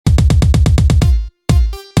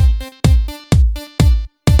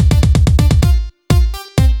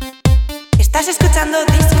Estás escuchando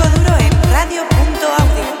Disco Duro en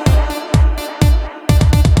Radio.audio.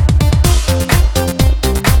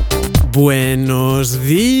 Buenos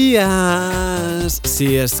días,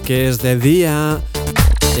 si es que es de día,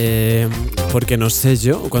 porque no sé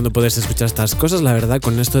yo cuándo podéis escuchar estas cosas, la verdad,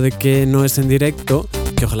 con esto de que no es en directo,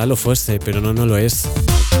 que ojalá lo fuese, pero no lo es.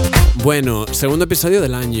 Bueno, segundo episodio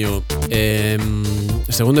del año,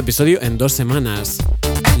 segundo episodio en 2 semanas.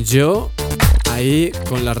 Yo ahí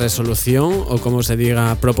con la resolución, o como se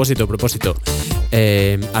diga, propósito,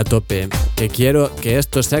 a tope, que quiero que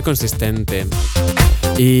esto sea consistente.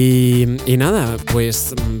 Y nada,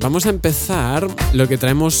 pues vamos a empezar lo que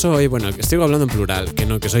traemos hoy. Bueno, que sigo hablando en plural, que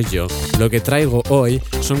no, que soy yo. Lo que traigo hoy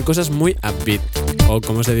son cosas muy upbeat, o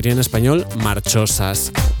como se diría en español,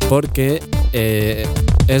 marchosas, porque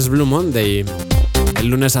es Blue Monday, el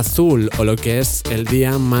lunes azul, o lo que es el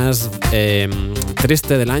día más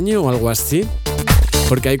triste del año o algo así,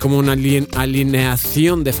 porque hay como una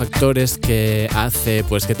alineación de factores que hace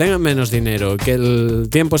pues que tengan menos dinero, que el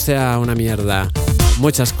tiempo sea una mierda,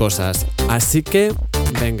 muchas cosas. Así que,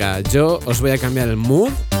 venga, yo os voy a cambiar el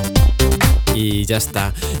mood y ya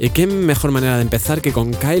está. Y qué mejor manera de empezar que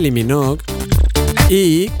con Kylie Minogue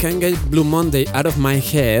y Can't Get Blue Monday Out of My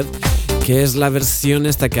Head, que es la versión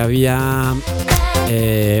esta que había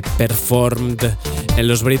performed en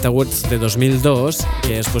los Brit Awards de 2002,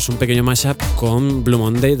 que es pues un pequeño mashup con Blue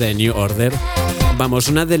Monday de New Order. Vamos,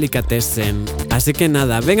 una delicatessen. Así que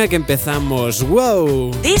nada, venga que empezamos.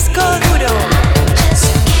 ¡Wow! Disco Duro.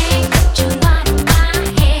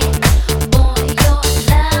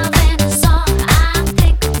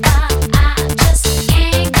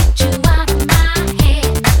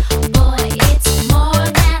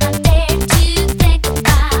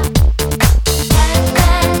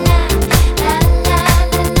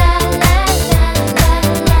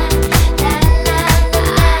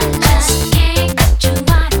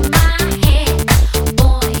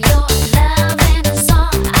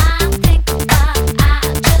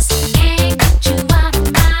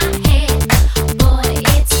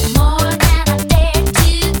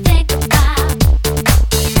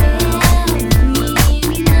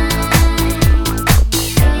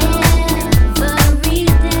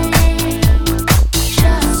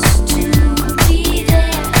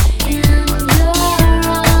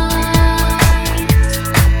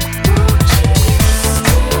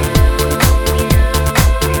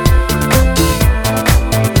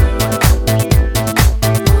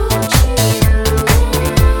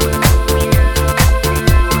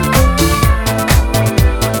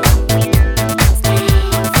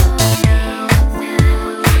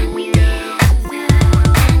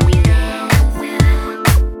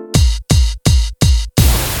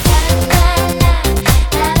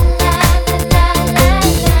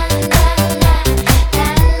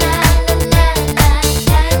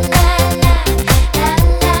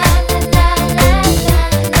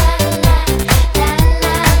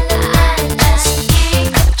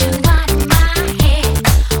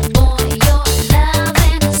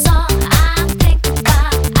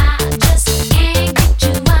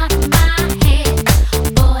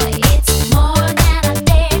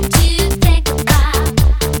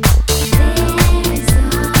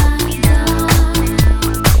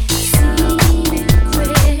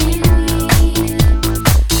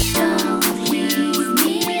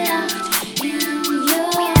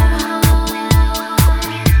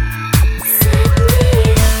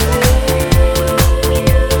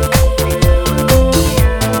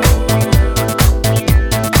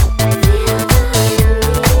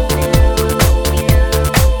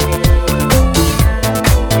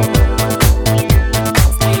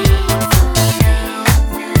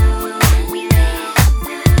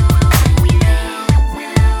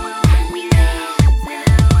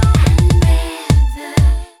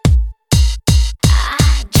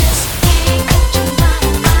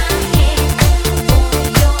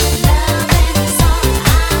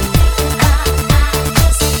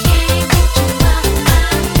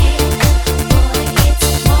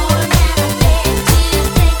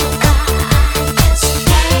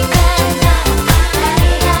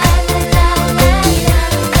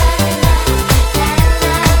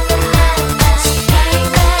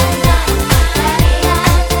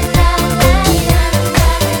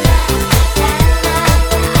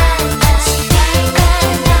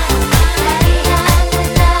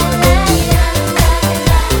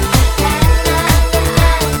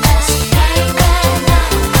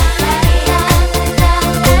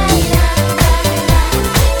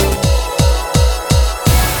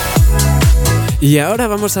 Y ahora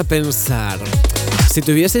vamos a pensar, si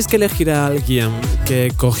tuvieseis que elegir a alguien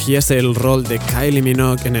que cogiese el rol de Kylie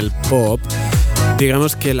Minogue en el pop,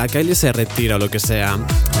 digamos que la Kylie se retira o lo que sea.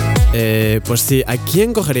 Pues sí, ¿a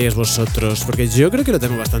quién cogeríais vosotros? Porque yo creo que lo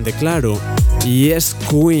tengo bastante claro. Y es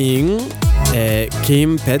Queen,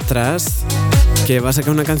 Kim Petras, que va a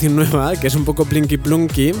sacar una canción nueva que es un poco plinky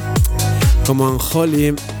plunky, como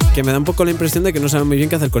Unholy, que me da un poco la impresión de que no sabe muy bien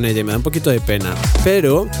qué hacer con ella y me da un poquito de pena.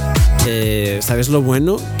 Pero, ¿sabes lo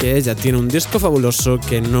bueno? Que ella tiene un disco fabuloso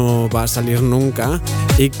que no va a salir nunca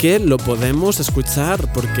y que lo podemos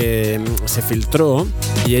escuchar porque se filtró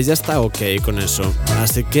y ella está ok con eso.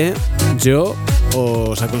 Así que yo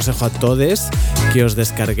os aconsejo a todos que os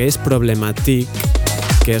descarguéis Problematic,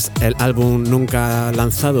 que es el álbum nunca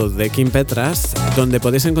lanzado de Kim Petras, donde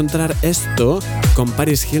podéis encontrar esto con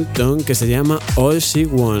Paris Hilton que se llama All She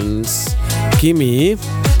Wants. Kimi,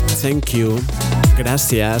 thank you,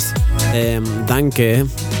 gracias, danke,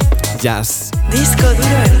 jazz. Disco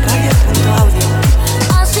duro en radio.audio.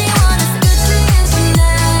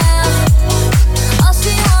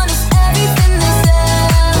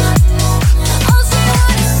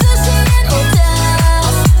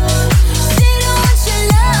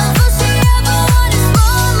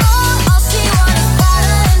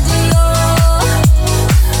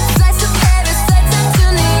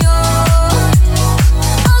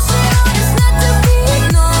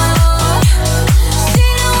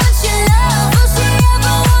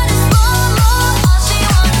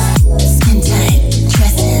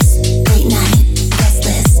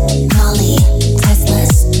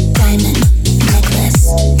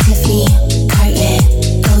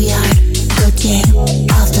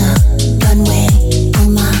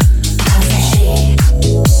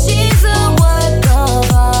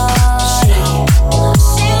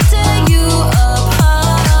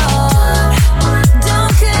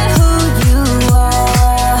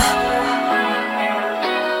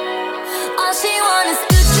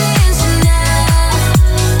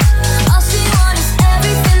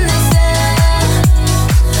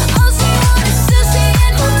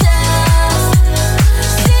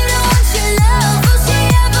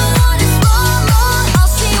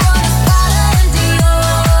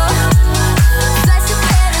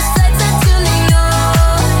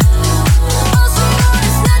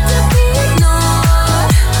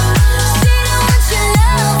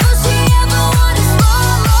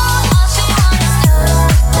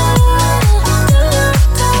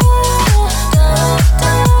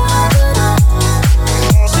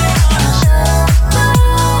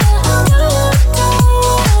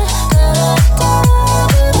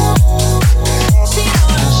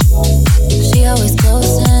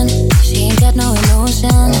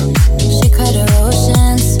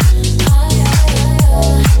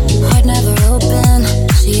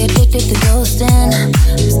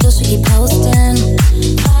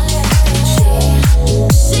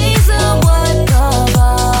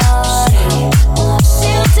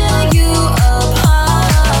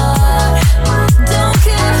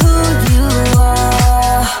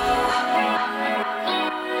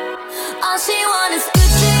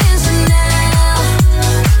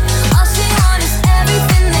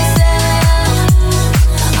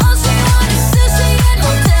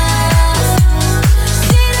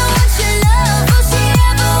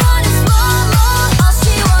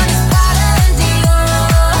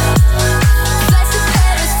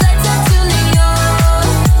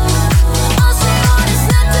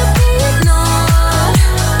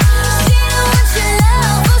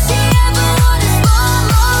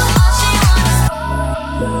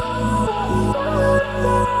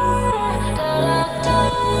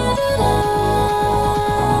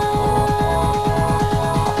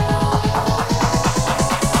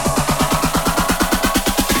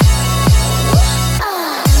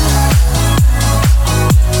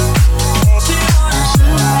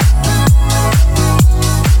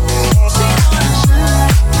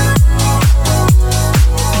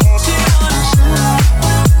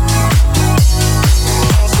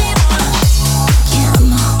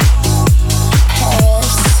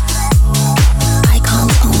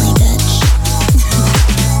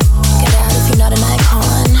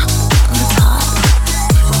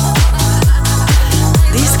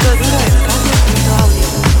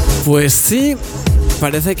 Pues sí,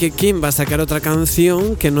 parece que Kim va a sacar otra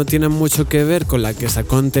canción que no tiene mucho que ver con la que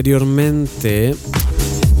sacó anteriormente,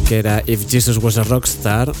 que era If Jesus Was a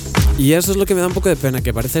Rockstar. Y eso es lo que me da un poco de pena,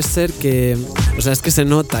 que parece ser que... O sea, es que se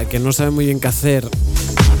nota que no sabe muy bien qué hacer.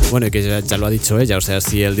 Bueno, y que ya lo ha dicho ella, o sea,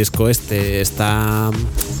 si el disco este está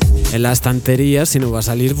en la estantería, si no va a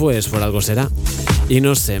salir, pues por algo será. Y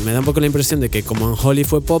no sé, me da un poco la impresión de que como Unholy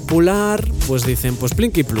fue popular, pues dicen, pues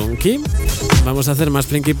Plinky Plunky, vamos a hacer más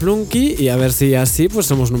Plinky Plunky y a ver si así pues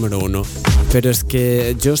somos número 1. Pero es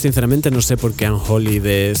que yo sinceramente no sé por qué Unholy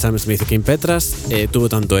de Sam Smith y Kim Petras tuvo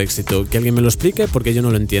tanto éxito. Que alguien me lo explique porque yo no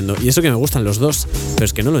lo entiendo. Y eso que me gustan los dos, pero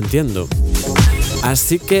es que no lo entiendo.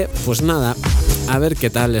 Así que, pues nada, a ver qué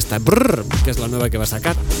tal está Brrr, que es la nueva que va a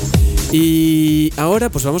sacar. Y ahora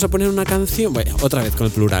pues vamos a poner una canción, bueno, otra vez con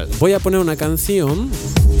el plural. Voy a poner una canción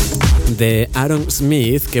de Aaron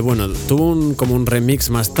Smith, que bueno, tuvo como un remix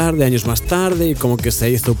más tarde, años más tarde, y como que se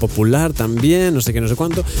hizo popular también, no sé qué, no sé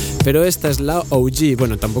cuánto, pero esta es la OG,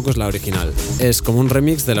 bueno, tampoco es la original, es como un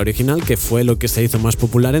remix de la original que fue lo que se hizo más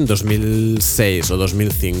popular en 2006 o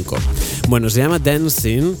 2005. Bueno, se llama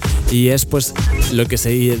Dancing y es pues lo que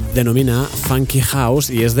se denomina Funky House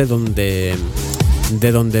y es de donde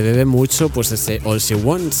bebe mucho pues ese All She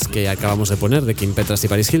Wants que acabamos de poner de Kim Petras y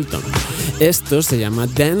Paris Hilton. Esto se llama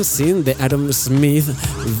Dancing de Aaron Smith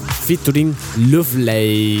featuring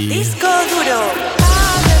Lovely. Disco duro.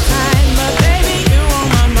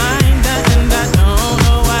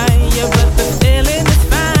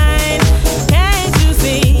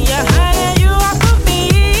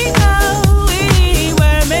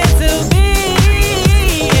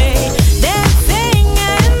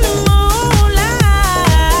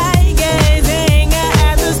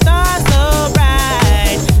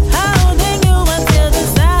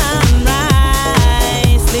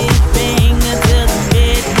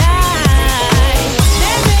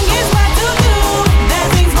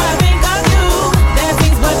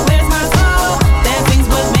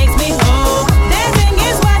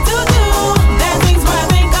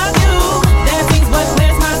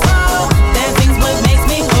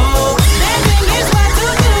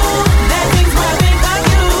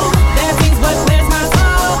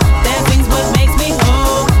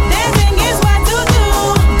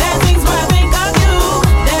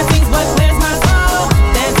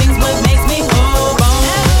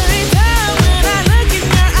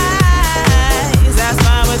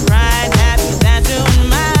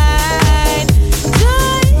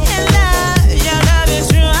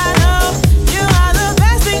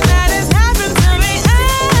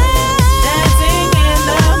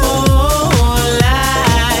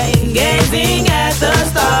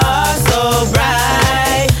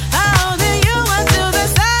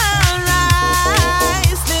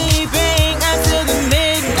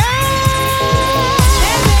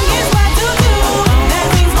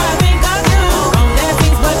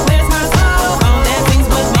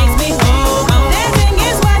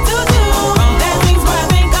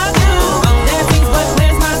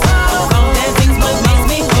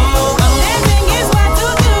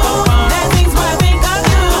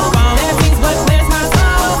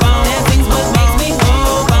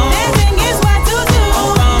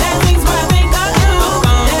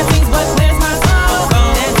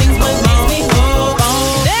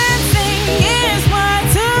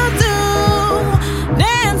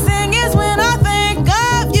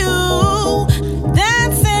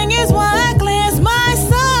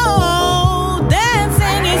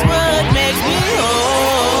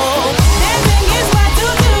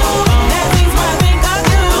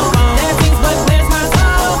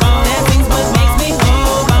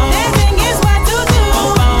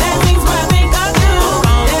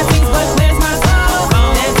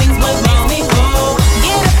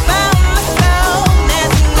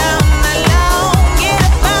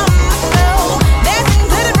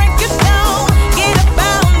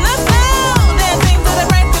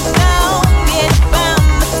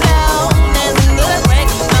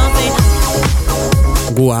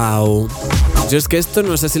 Wow. Yo es que esto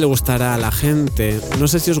no sé si le gustará a la gente, no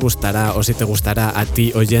sé si os gustará o si te gustará a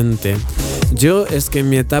ti, oyente. Yo es que en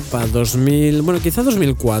mi etapa 2000, bueno, quizá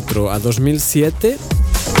 2004 a 2007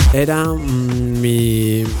 era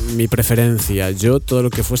mi preferencia. Yo todo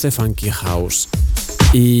lo que fuese Funky House.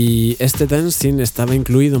 Y este Dancing estaba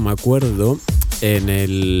incluido, me acuerdo, en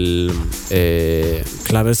el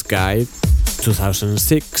Clubbers Guide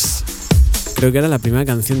 2006. Creo que era la primera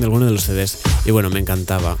canción de alguno de los CDs. Y bueno, me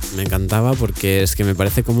encantaba porque es que me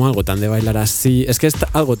parece como algo tan de bailar así. Es que es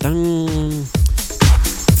algo tan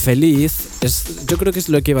feliz. Yo creo que es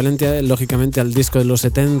lo equivalente, lógicamente, al disco de los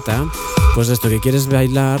 70. Pues esto, que quieres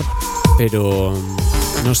bailar, pero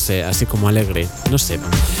no sé, así como alegre, no sé.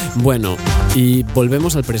 Bueno, y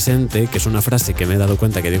volvemos al presente, que es una frase que me he dado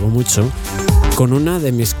cuenta que digo mucho, con una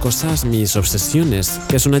de mis cosas, mis obsesiones,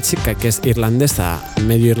 que es una chica que es irlandesa,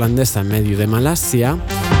 medio de Malasia,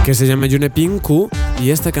 que se llama June Pinku, y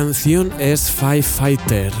esta canción es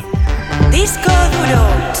Firefighter. Disco duro.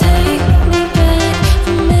 Take me back,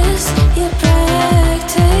 I miss your breath.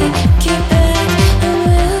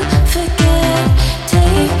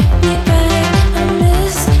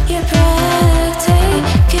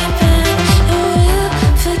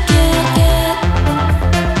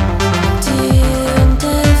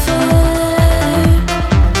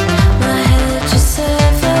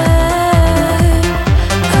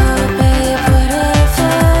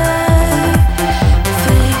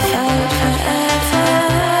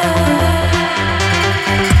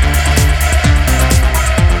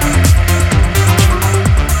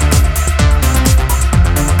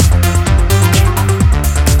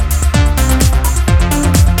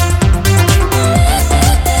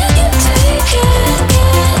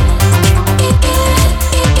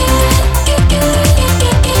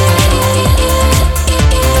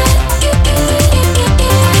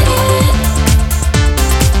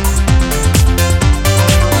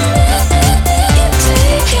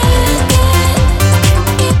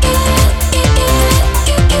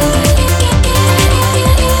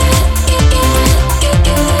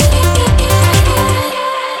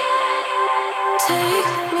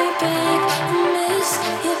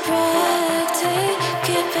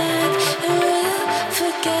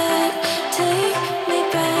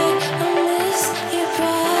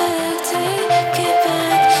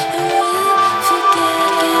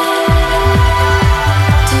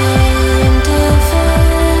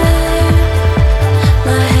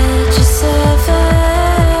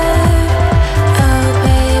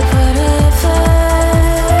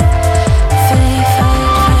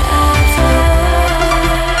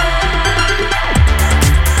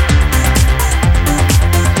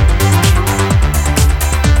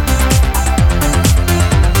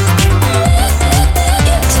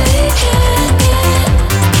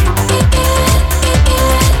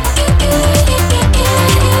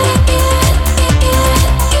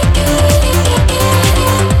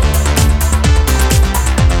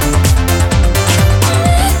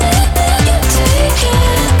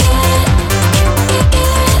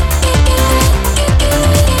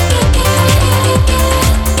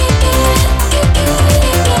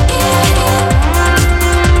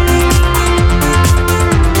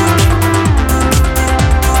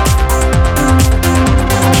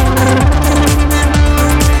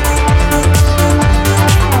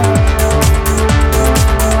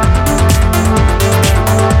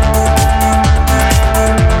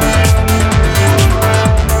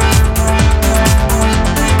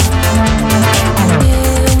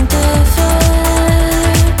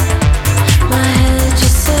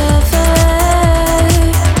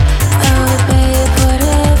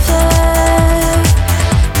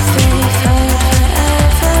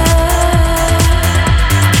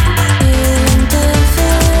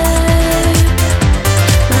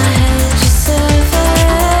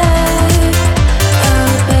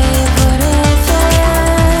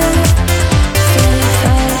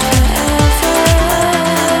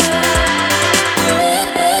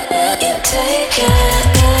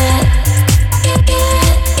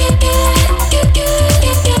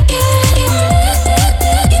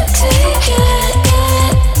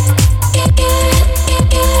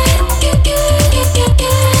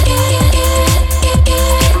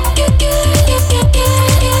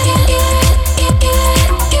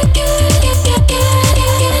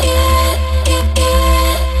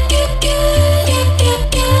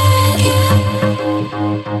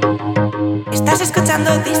 Estás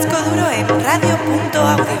escuchando Disco Duro en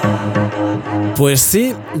Radio.audio. Pues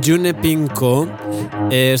sí, June Pinko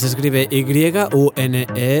se escribe YUNEPINKO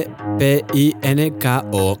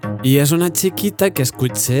y es una chiquita que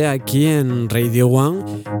escuché aquí en Radio One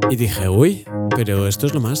y dije, uy, pero esto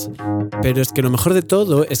es lo más. Pero es que lo mejor de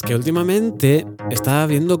todo es que últimamente estaba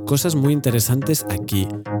viendo cosas muy interesantes aquí.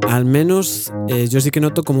 Al menos yo sí que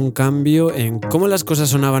noto como un cambio en cómo las cosas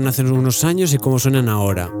sonaban hace unos años y cómo suenan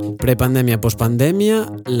ahora. Prepandemia, pospandemia,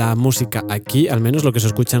 la música aquí, al menos lo que se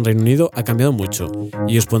escucha en Reino Unido, ha cambiado mucho.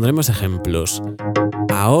 Y os pondré más ejemplos.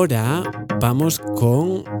 Ahora vamos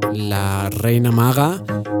con la reina maga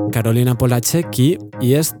Karolina Polachek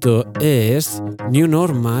y esto es New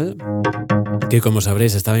Normal, que como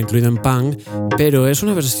sabréis estaba incluido en Punk, pero es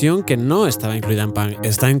una versión que no estaba incluida en Punk,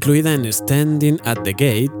 está incluida en Standing at the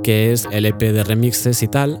Gate, que es el EP de remixes y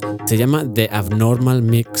tal, se llama The Abnormal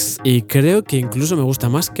Mix y creo que incluso me gusta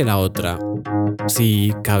más que la otra,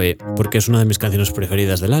 si cabe, porque es una de mis canciones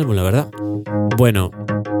preferidas del álbum, la verdad. Bueno,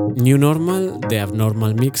 New Normal, The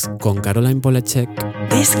Abnormal Mix con Caroline Polachek.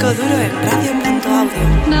 Disco Duro en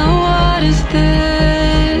Radio.audio. Now what is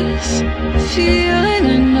this feeling?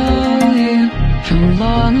 I know you from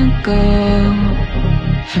long ago,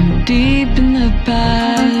 from deep in the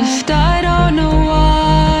past. I don't know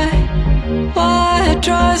why I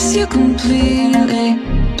trust you completely.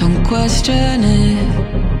 Don't question it.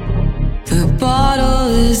 The bottle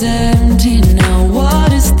is empty now.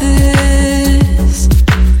 What is this?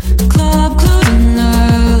 Club closing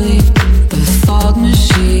early. The fog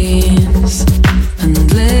machines and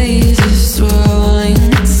lasers swirling.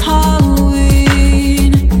 It's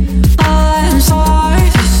Halloween. I'm sorry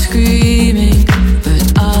for screaming,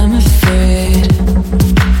 but I'm afraid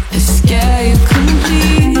I scare you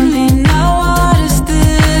completely. Now what is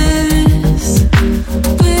this?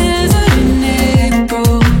 Wizard in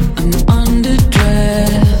April. I'm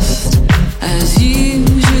underdressed as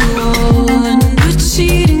usual and we're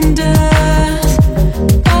cheating death.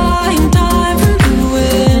 Buying time from the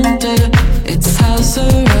winter. It's house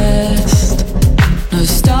arrest. No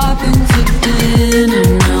stopping for dinner.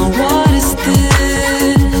 Now what is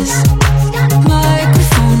this?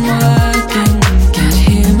 Microphone working. Can't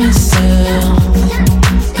hear myself.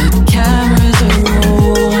 The cameras are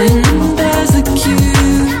rolling. There's a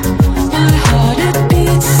cue. My heart it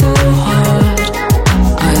beats so hard.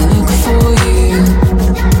 I look for you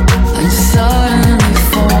and suddenly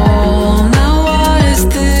fall. Now what is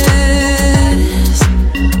this?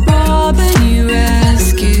 Robin you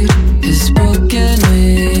rescued his broken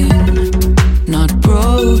wing. Not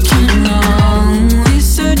broken long. We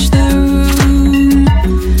search the room.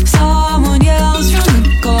 Someone yells from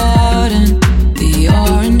the garden. The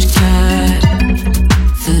orange cat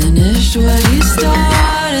finished what he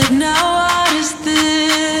started. Now what is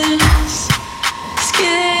this?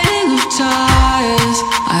 Skidding of tires.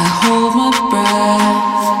 I hold my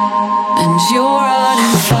breath, and you're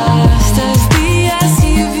running fast as the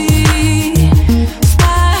SUV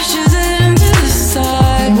splashes into the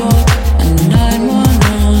sidewalk. And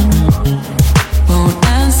 911 won't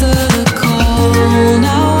answer the call.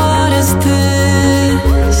 Now what is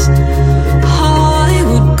this?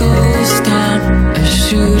 Hollywood ghost town, a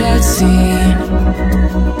shoot at scene.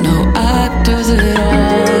 No actors at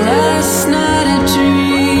all. Last night I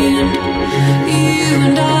dreamed you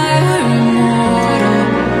and I were immortal.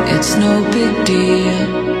 It's no big deal.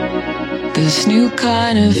 This new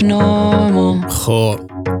kind of normal. Jo,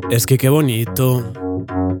 es que qué bonito.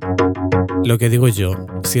 Lo que digo yo,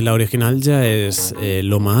 si la original ya es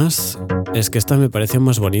lo más, es que esta me pareció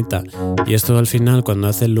más bonita. Y esto al final, cuando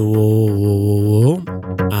hace el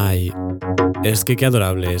ay, es que qué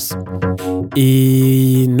adorable es.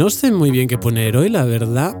 Y no sé muy bien qué poner hoy, la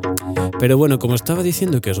verdad. Pero bueno, como estaba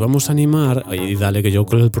diciendo que os vamos a animar, y dale que yo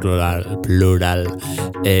con el plural,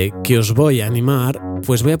 que os voy a animar,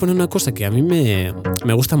 pues voy a poner una cosa que a mí me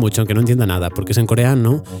gusta mucho, aunque no entienda nada, porque es en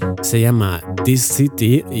coreano, se llama This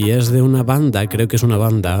City y es de una banda, creo que es una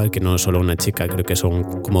banda, que no es solo una chica, creo que son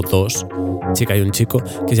como dos, chica y un chico,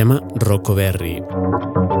 que se llama Rockoberry.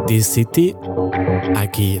 This City,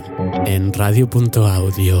 aquí, en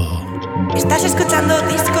Radio.audio. Estás escuchando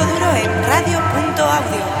Disco Duro en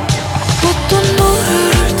Radio.audio. 어떤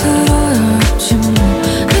노래를 들어야 할지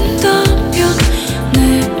모른다면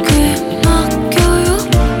내게 맡겨요.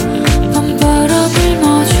 밤바람을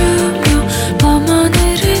맞으며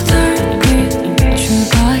밤하늘이 달빛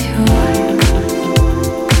줘봐요.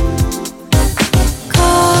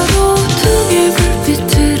 가로등의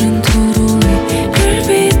불빛들은 도로 위를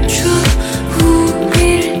비춰 우릴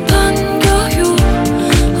반겨요.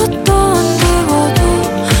 어떠한 대화도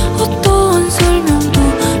어떠한 설명도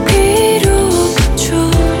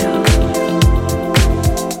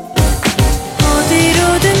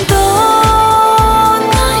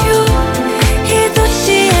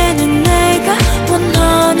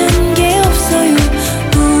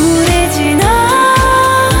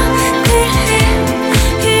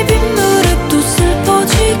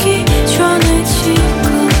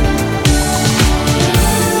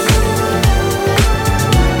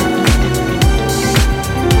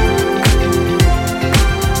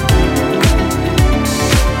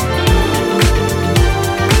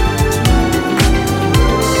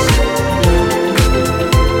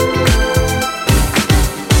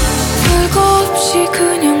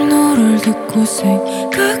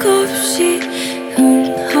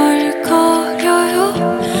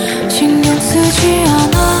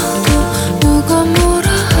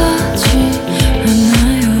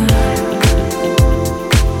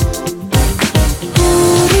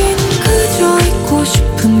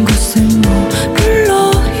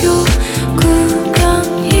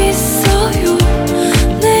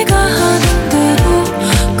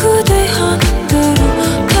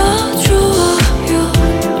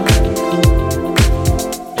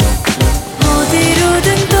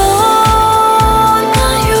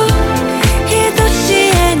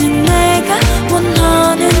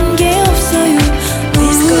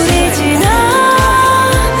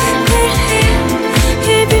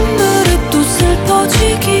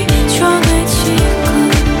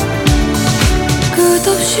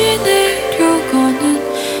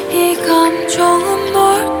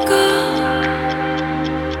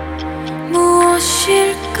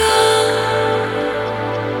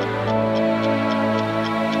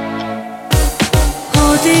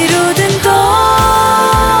뭐든 떠나요.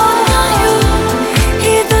 이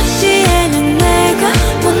도시에는 내가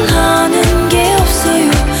원하는 게 없어요.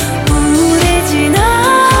 우울해진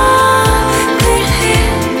하늘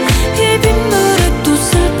이 빗물에 또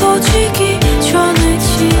슬퍼지기 전에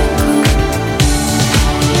지금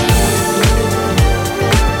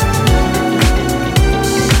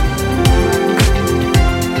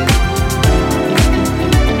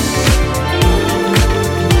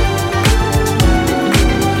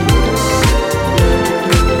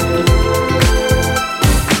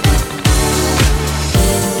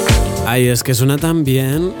Ay, es que suena tan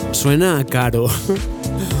bien, suena a caro.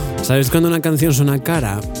 ¿Sabéis cuando una canción suena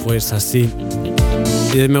cara? Pues así.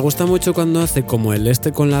 Y me gusta mucho cuando hace como el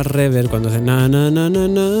con la reverb, cuando hace na na na na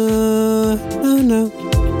na na na.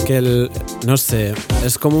 Que no sé,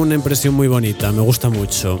 es como una impresión muy bonita, me gusta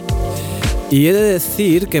mucho. Y he de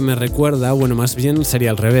decir que me recuerda, bueno, más bien sería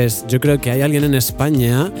al revés. Yo creo que hay alguien en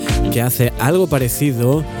España que hace algo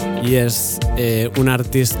parecido y es una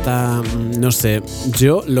artista, no sé,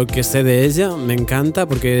 yo lo que sé de ella me encanta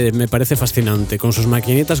porque me parece fascinante, con sus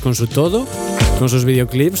maquinitas, con su todo, con sus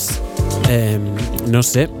videoclips, no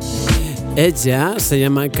sé. Ella se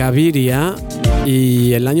llama Caviria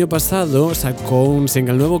y el año pasado sacó un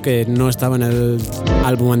single nuevo que no estaba en el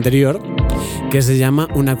álbum anterior, que se llama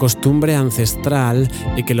Una costumbre ancestral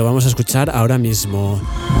y que lo vamos a escuchar ahora mismo.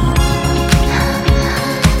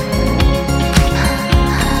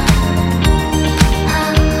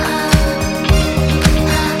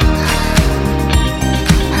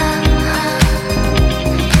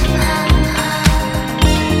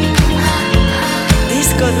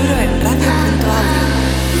 Disco duro en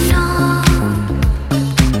radio.audio.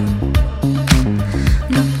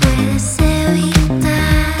 No puedes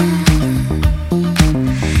evitar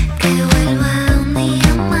que vuelva un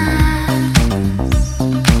día más.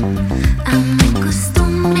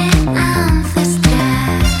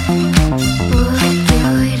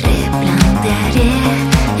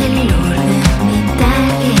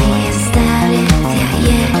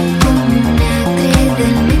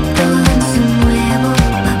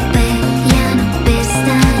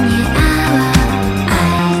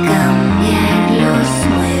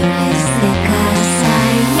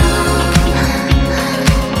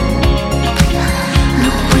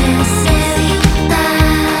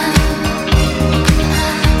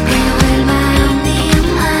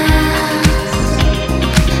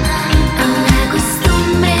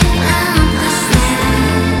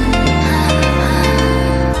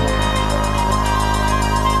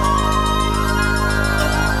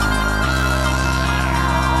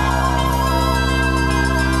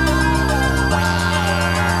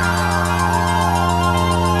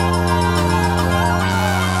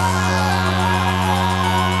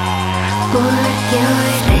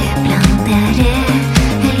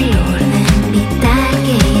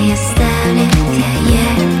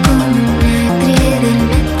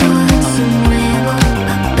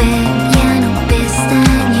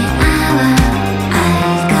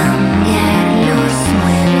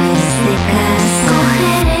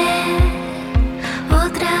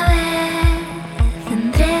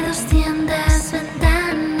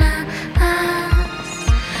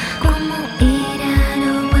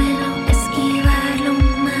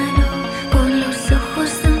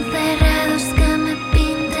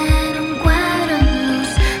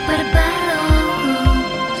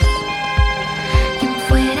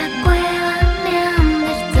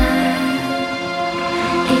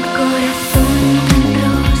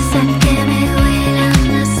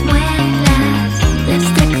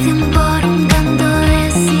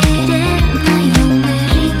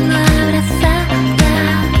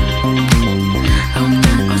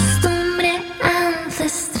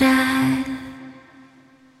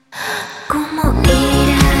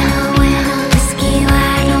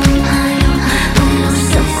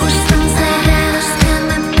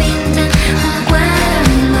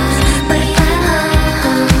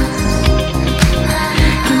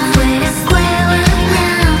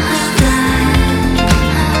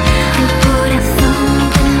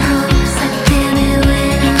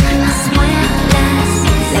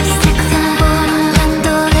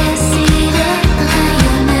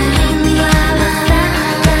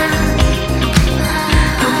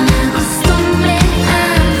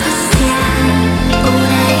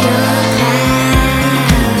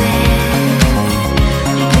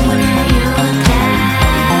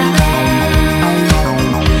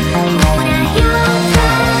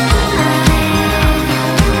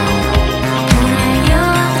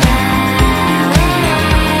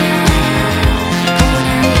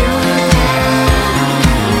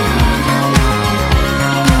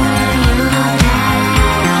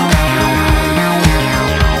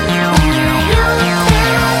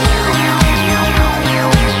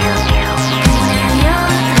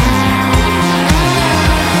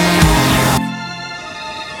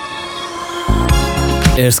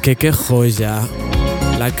 Es que qué joya.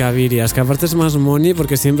 La Caviria, es que aparte es más money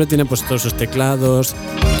porque siempre tiene pues todos sus teclados,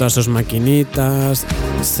 todas sus maquinitas,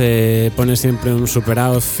 se pone siempre un super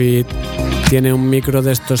outfit, tiene un micro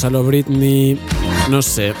de estos a lo Britney, no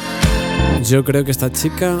sé. Yo creo que esta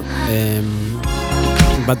chica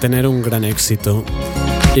va a tener un gran éxito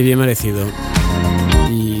y bien merecido.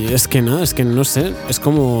 Y es que no sé, es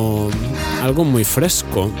como algo muy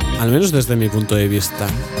fresco, al menos desde mi punto de vista.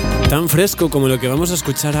 Tan fresco como lo que vamos a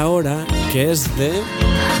escuchar ahora, que es de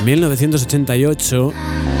 1988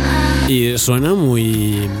 y suena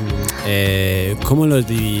muy, ¿cómo lo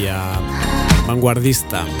diría?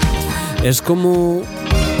 Vanguardista. Es como,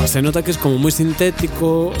 se nota que es como muy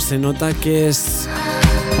sintético, se nota que es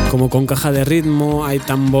como con caja de ritmo, hay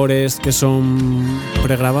tambores que son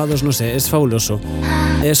pregrabados, no sé, es fabuloso.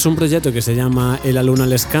 Es un proyecto que se llama Y la luna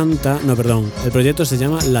les canta, no, perdón, el proyecto se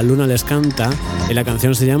llama La luna les canta y la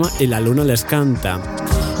canción se llama Y la luna les canta.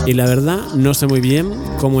 Y la verdad no sé muy bien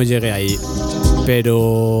cómo llegué ahí,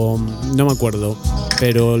 pero no me acuerdo,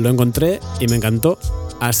 pero lo encontré y me encantó,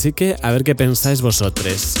 así que a ver qué pensáis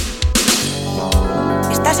vosotros.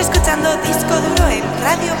 Estás escuchando Disco Duro en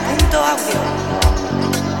Radio.audio.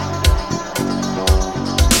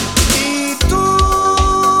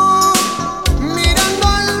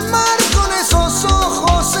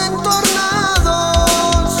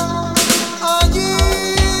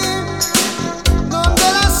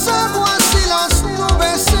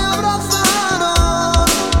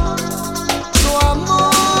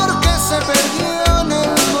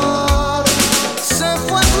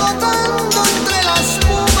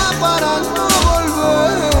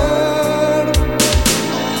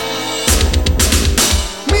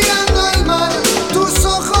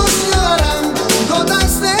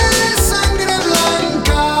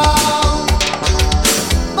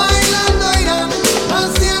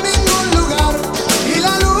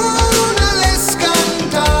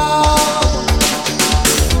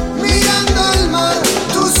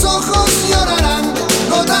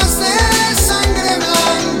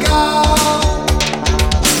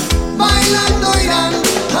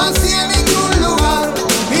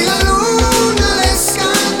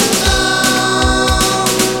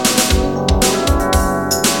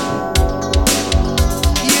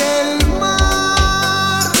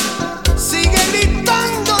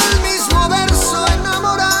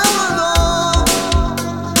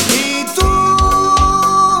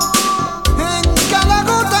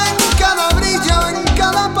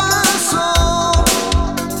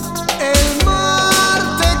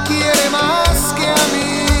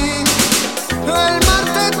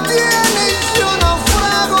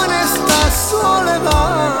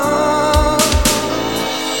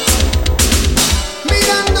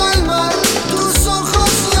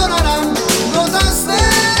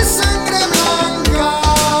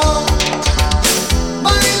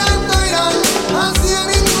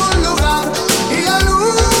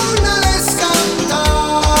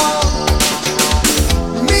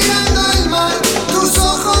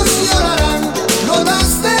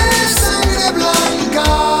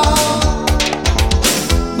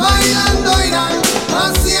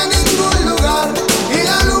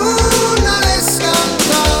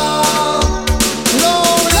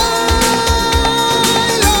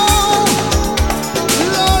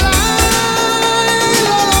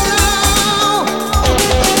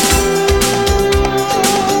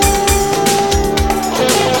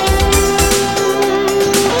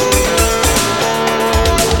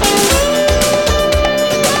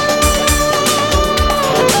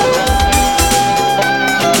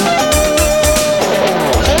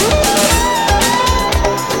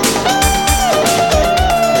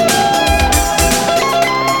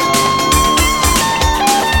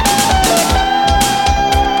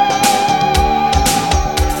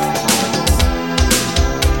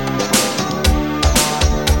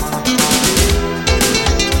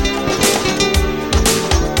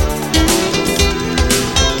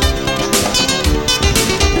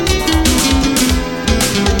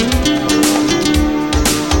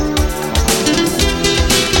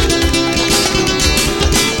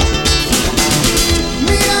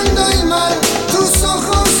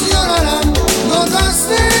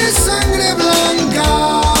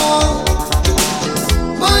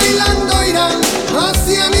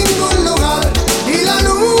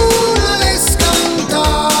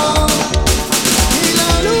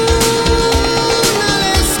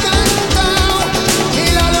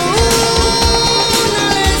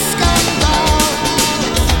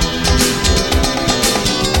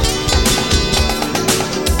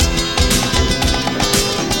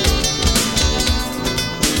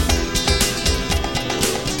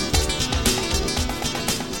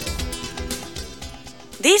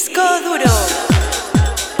 Disco duro.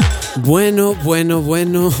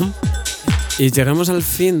 Bueno. Y llegamos al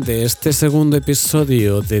fin de este segundo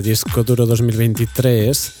episodio de Disco Duro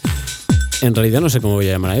 2023. En realidad no sé cómo voy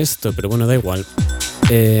a llamar a esto, pero bueno, da igual.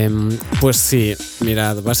 Pues sí,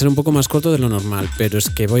 mirad, va a ser un poco más corto de lo normal, pero es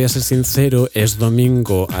que voy a ser sincero, es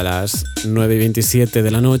domingo a las 9:27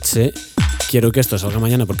 de la noche. Quiero que esto salga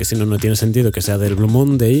mañana porque si no, no tiene sentido que sea del Blue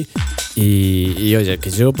Monday. Y oye,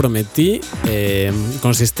 que yo prometí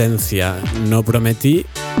consistencia, no prometí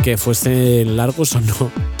que fuesen largos o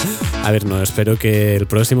no. A ver, no, espero que el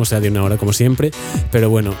próximo sea de 1 hora como siempre, pero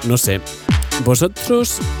bueno, no sé.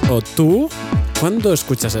 ¿Vosotros o tú cuándo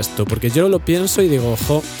escuchas esto? Porque yo lo pienso y digo,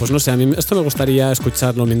 ojo, pues no sé, a mí esto me gustaría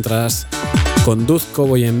escucharlo mientras conduzco,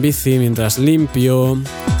 voy en bici, mientras limpio,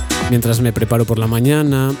 mientras me preparo por la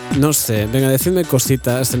mañana, no sé, venga, decidme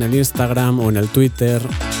cositas en el Instagram o en el Twitter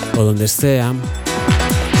o donde sea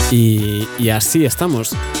y así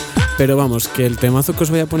estamos. Pero vamos, que el temazo que os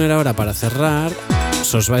voy a poner ahora para cerrar,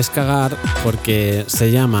 os vais a cagar porque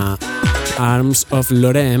se llama Arms of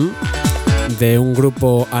Lorem, de un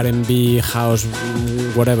grupo R&B, house,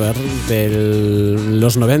 whatever, de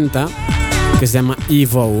los 90, que se llama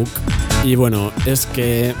Evoke. Y bueno, es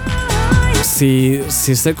que si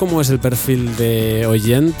sé cómo es el perfil de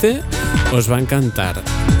oyente, os va a encantar.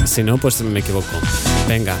 Si no, pues me equivoco.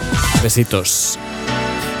 Venga, besitos.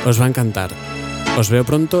 Os va a encantar. Os veo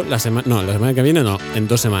pronto la semana que viene no, en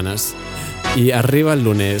 2 semanas. Y arriba el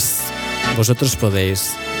lunes. Vosotros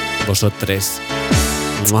podéis. Vosotres.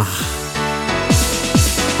 ¡Mua!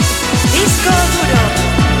 Disco duro.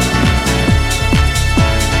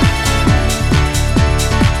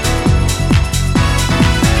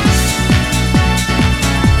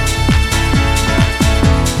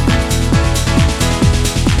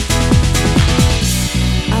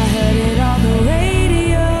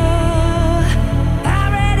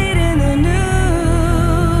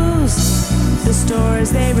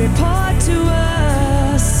 They report to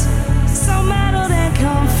us, so muddled and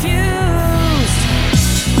confused.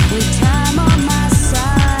 With time on my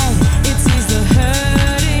side, it sees the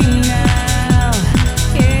hurting now.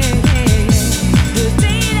 Yeah, yeah, yeah. The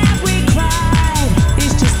day that we cried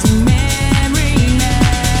is just a memory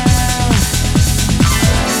now.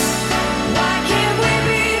 Why can't we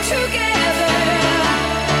be together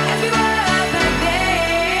as we were back then?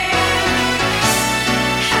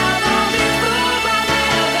 How long before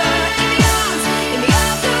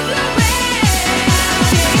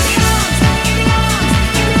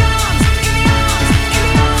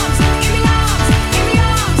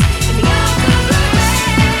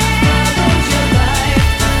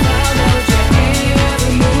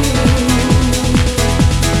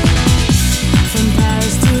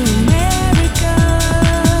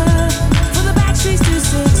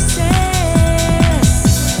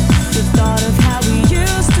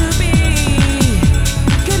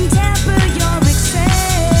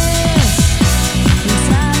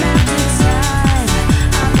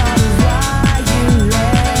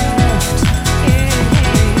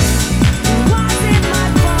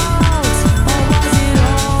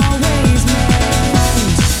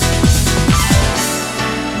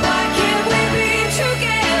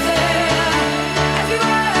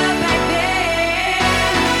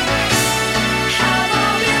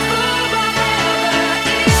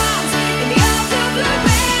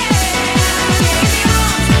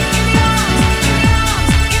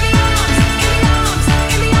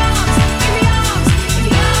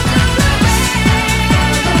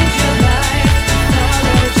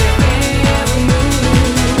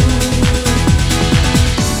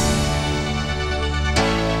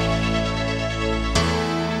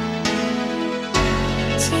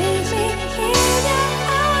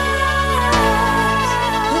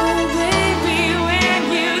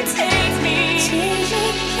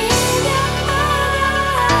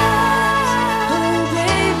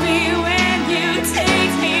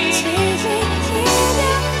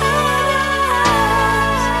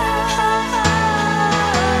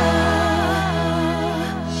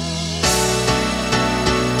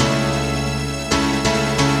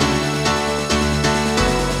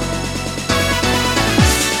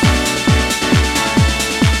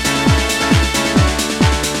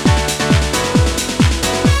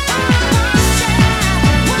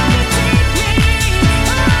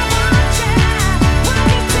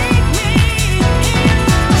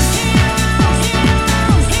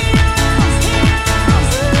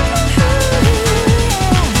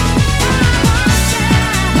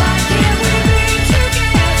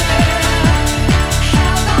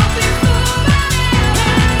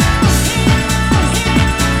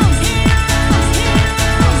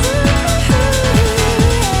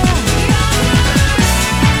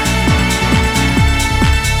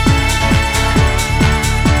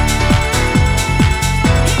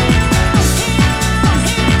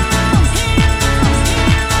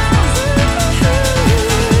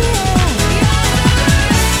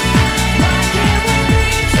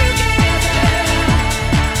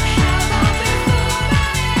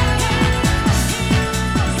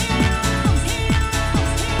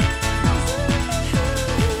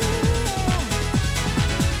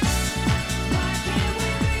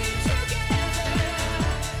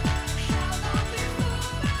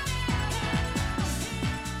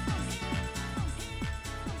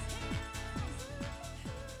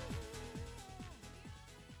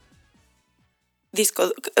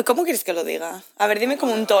 ¿Cómo quieres que lo diga? A ver, dime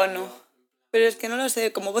como un tono. Pero es que no lo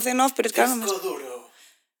sé, como voz en off, pero es que ahora no me...